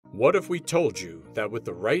What if we told you that with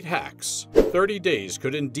the right hacks, 30 days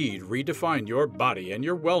could indeed redefine your body and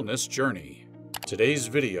your wellness journey? Today's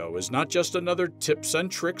video is not just another tips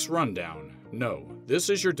and tricks rundown. No, this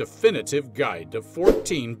is your definitive guide to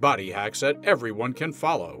 14 body hacks that everyone can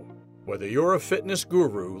follow. Whether you're a fitness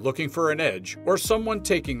guru looking for an edge or someone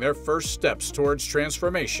taking their first steps towards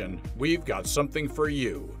transformation, we've got something for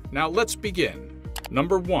you. Now let's begin.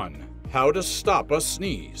 Number 1. How to stop a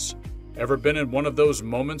sneeze. Ever been in one of those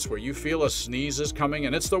moments where you feel a sneeze is coming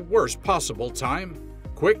and it's the worst possible time?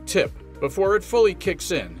 Quick tip: before it fully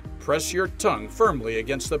kicks in, press your tongue firmly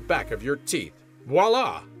against the back of your teeth.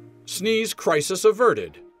 Voila! Sneeze crisis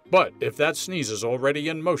averted. But if that sneeze is already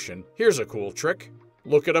in motion, here's a cool trick.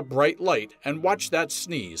 Look at a bright light and watch that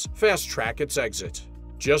sneeze fast track its exit.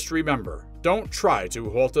 Just remember, don't try to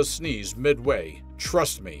halt a sneeze midway.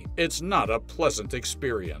 Trust me, it's not a pleasant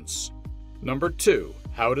experience. Number 2.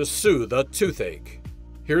 How to soothe a toothache.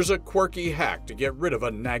 Here's a quirky hack to get rid of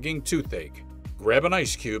a nagging toothache. Grab an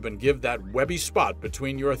ice cube and give that webby spot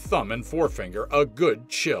between your thumb and forefinger a good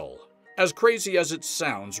chill. As crazy as it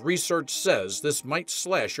sounds, research says this might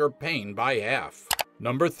slash your pain by half.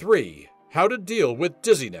 Number 3. How to deal with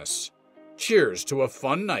dizziness. Cheers to a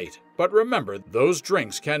fun night, but remember, those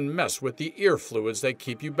drinks can mess with the ear fluids that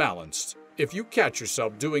keep you balanced. If you catch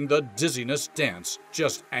yourself doing the dizziness dance,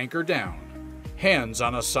 just anchor down. Hands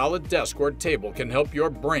on a solid desk or table can help your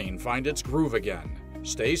brain find its groove again.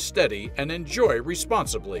 Stay steady and enjoy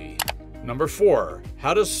responsibly. Number 4.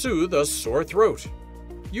 How to soothe a sore throat.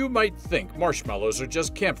 You might think marshmallows are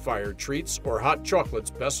just campfire treats or hot chocolate's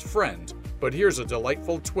best friend, but here's a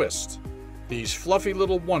delightful twist. These fluffy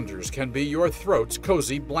little wonders can be your throat's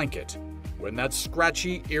cozy blanket. When that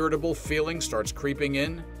scratchy, irritable feeling starts creeping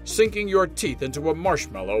in, sinking your teeth into a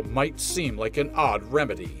marshmallow might seem like an odd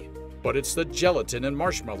remedy. But it's the gelatin in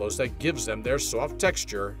marshmallows that gives them their soft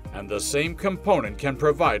texture, and the same component can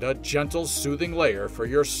provide a gentle, soothing layer for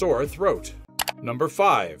your sore throat. Number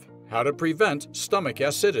 5. How to prevent stomach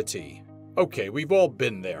acidity. Okay, we've all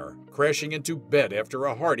been there, crashing into bed after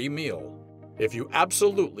a hearty meal. If you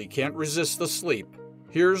absolutely can't resist the sleep,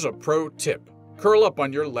 here's a pro tip. Curl up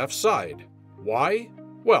on your left side. Why?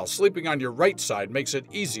 Well, sleeping on your right side makes it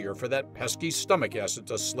easier for that pesky stomach acid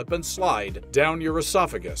to slip and slide down your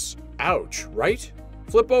esophagus. Ouch, right?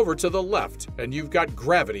 Flip over to the left, and you've got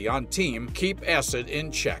gravity on team keep acid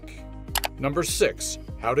in check. Number 6.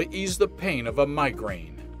 How to ease the pain of a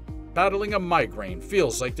migraine. Battling a migraine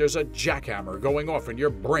feels like there's a jackhammer going off in your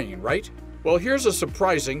brain, right? Well, here's a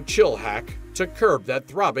surprising chill hack to curb that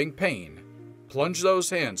throbbing pain. Plunge those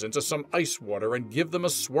hands into some ice water and give them a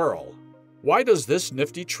swirl. Why does this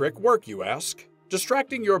nifty trick work, you ask?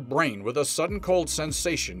 Distracting your brain with a sudden cold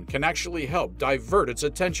sensation can actually help divert its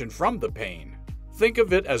attention from the pain. Think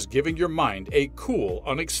of it as giving your mind a cool,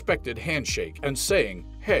 unexpected handshake and saying,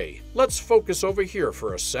 "Hey, let's focus over here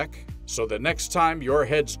for a sec." So the next time your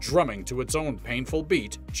head's drumming to its own painful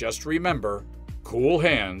beat, just remember, cool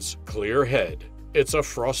hands, clear head. It's a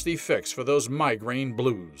frosty fix for those migraine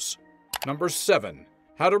blues. Number 7.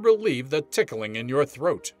 How to relieve the tickling in your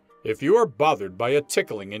throat. If you are bothered by a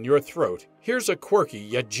tickling in your throat, here's a quirky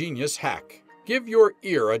yet genius hack. Give your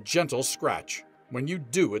ear a gentle scratch. When you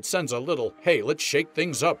do, it sends a little, "hey, let's shake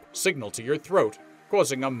things up" signal to your throat,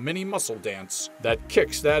 causing a mini muscle dance that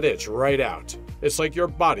kicks that itch right out. It's like your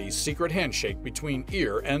body's secret handshake between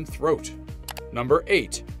ear and throat. Number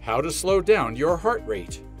 8. How to slow down your heart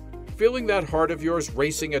rate. Feeling that heart of yours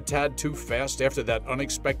racing a tad too fast after that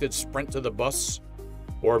unexpected sprint to the bus?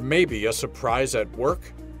 Or maybe a surprise at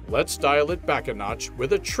work? Let's dial it back a notch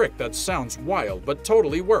with a trick that sounds wild but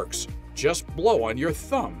totally works. Just blow on your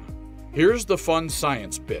thumb. Here's the fun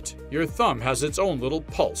science bit. Your thumb has its own little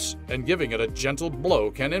pulse, and giving it a gentle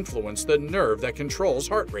blow can influence the nerve that controls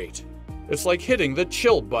heart rate. It's like hitting the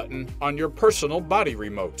chill button on your personal body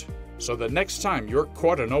remote. So the next time you're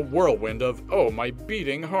caught in a whirlwind of, "oh, my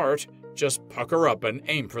beating heart," just pucker up and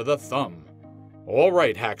aim for the thumb. All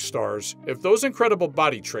right, hack stars, if those incredible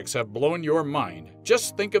body tricks have blown your mind,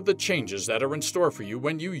 just think of the changes that are in store for you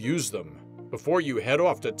when you use them. Before you head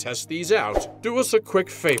off to test these out, do us a quick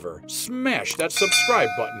favor. Smash that subscribe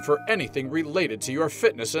button for anything related to your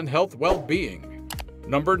fitness and health well-being.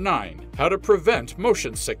 Number 9. How to prevent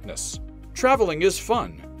motion sickness. Traveling is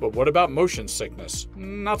fun, but what about motion sickness?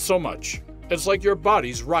 Not so much. It's like your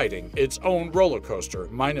body's riding its own roller coaster,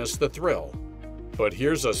 minus the thrill. But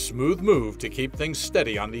here's a smooth move to keep things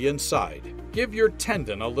steady on the inside. Give your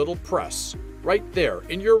tendon a little press. Right there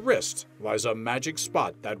in your wrist lies a magic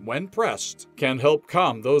spot that, when pressed, can help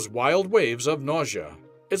calm those wild waves of nausea.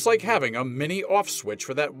 It's like having a mini off switch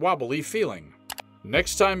for that wobbly feeling.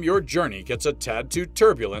 Next time your journey gets a tad too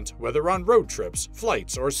turbulent, whether on road trips,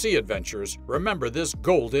 flights, or sea adventures, remember this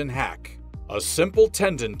golden hack. A simple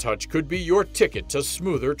tendon touch could be your ticket to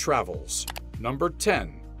smoother travels. Number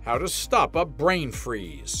 10. How to stop a brain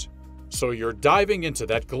freeze. So you're diving into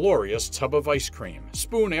that glorious tub of ice cream,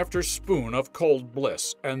 spoon after spoon of cold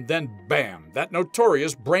bliss, and then bam, that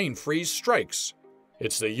notorious brain freeze strikes.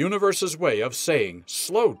 It's the universe's way of saying,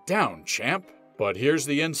 slow down, champ. But here's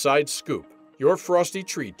the inside scoop. Your frosty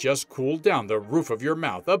treat just cooled down the roof of your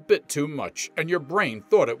mouth a bit too much, and your brain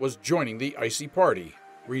thought it was joining the icy party.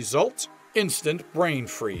 Result? Instant brain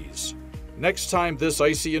freeze. Next time this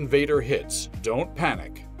icy invader hits, don't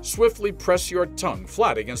panic. Swiftly press your tongue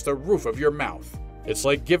flat against the roof of your mouth. It's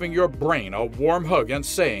like giving your brain a warm hug and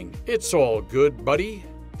saying, "It's all good, buddy."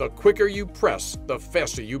 The quicker you press, the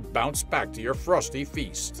faster you bounce back to your frosty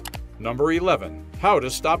feast. Number 11. How to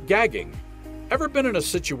stop gagging. Ever been in a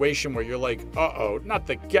situation where you're like, uh-oh, not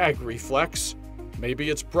the gag reflex? Maybe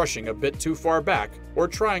it's brushing a bit too far back or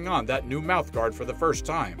trying on that new mouthguard for the first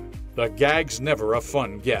time. The gag's never a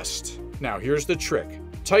fun guest. Now here's the trick.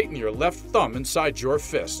 Tighten your left thumb inside your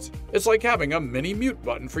fist. It's like having a mini mute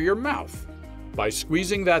button for your mouth. By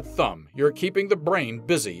squeezing that thumb, you're keeping the brain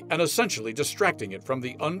busy and essentially distracting it from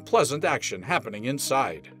the unpleasant action happening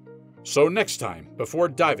inside. So next time, before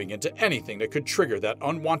diving into anything that could trigger that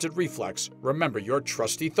unwanted reflex, remember your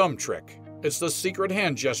trusty thumb trick. It's the secret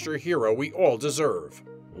hand gesture hero we all deserve.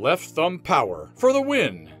 Left thumb power for the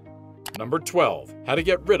win! Number 12. How to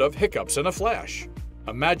get rid of hiccups in a flash.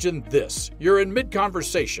 Imagine this. You're in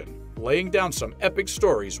mid-conversation, laying down some epic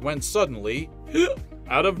stories when suddenly,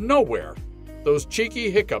 out of nowhere, those cheeky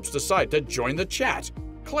hiccups decide to join the chat.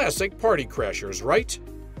 Classic party crashers, right?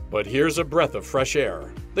 But here's a breath of fresh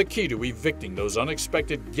air. The key to evicting those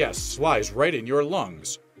unexpected guests lies right in your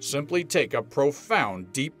lungs. Simply take a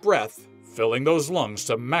profound, deep breath, filling those lungs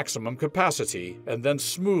to maximum capacity, and then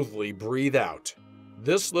smoothly breathe out.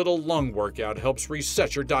 This little lung workout helps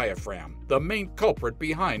reset your diaphragm, the main culprit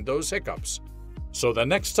behind those hiccups. So the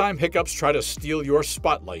next time hiccups try to steal your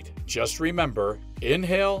spotlight, just remember,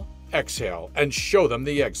 inhale, exhale, and show them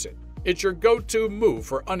the exit. It's your go-to move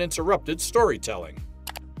for uninterrupted storytelling.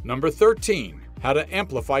 Number 13. How to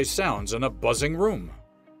amplify sounds in a buzzing room.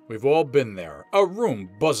 We've all been there. A room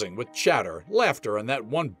buzzing with chatter, laughter, and that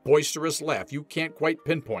one boisterous laugh you can't quite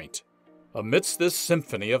pinpoint. Amidst this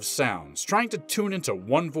symphony of sounds, trying to tune into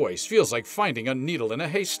one voice feels like finding a needle in a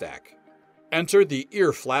haystack. Enter the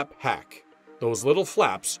ear flap hack. Those little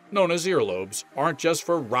flaps, known as earlobes, aren't just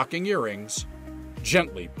for rocking earrings.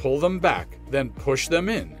 Gently pull them back, then push them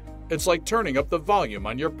in. It's like turning up the volume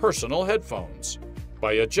on your personal headphones.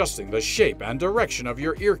 By adjusting the shape and direction of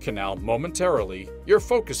your ear canal momentarily, you're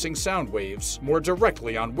focusing sound waves more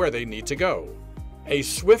directly on where they need to go. A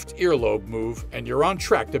swift earlobe move and you're on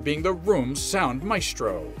track to being the room's sound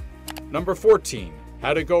maestro. Number 14.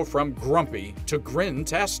 How to go from grumpy to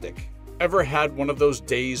grin-tastic. Ever had one of those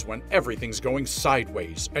days when everything's going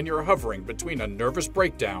sideways and you're hovering between a nervous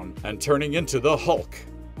breakdown and turning into the Hulk?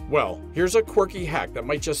 Well, here's a quirky hack that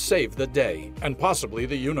might just save the day, and possibly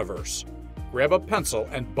the universe. Grab a pencil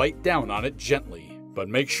and bite down on it gently, but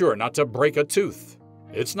make sure not to break a tooth.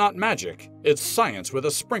 It's not magic, it's science with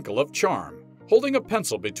a sprinkle of charm. Holding a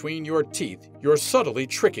pencil between your teeth, you're subtly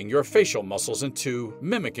tricking your facial muscles into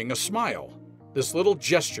mimicking a smile. This little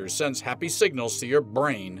gesture sends happy signals to your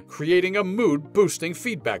brain, creating a mood-boosting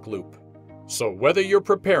feedback loop. So whether you're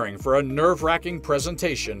preparing for a nerve-wracking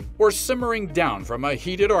presentation or simmering down from a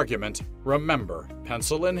heated argument, remember,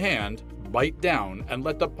 pencil in hand, bite down and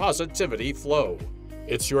let the positivity flow.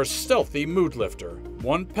 It's your stealthy mood lifter,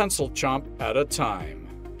 one pencil chomp at a time.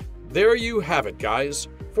 There you have it, guys.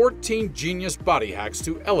 14 genius body hacks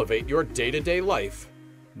to elevate your day-to-day life.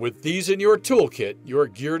 With these in your toolkit, you're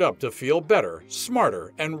geared up to feel better,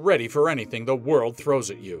 smarter, and ready for anything the world throws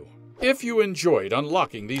at you. If you enjoyed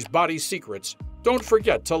unlocking these body secrets, don't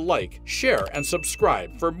forget to like, share, and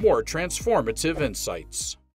subscribe for more transformative insights.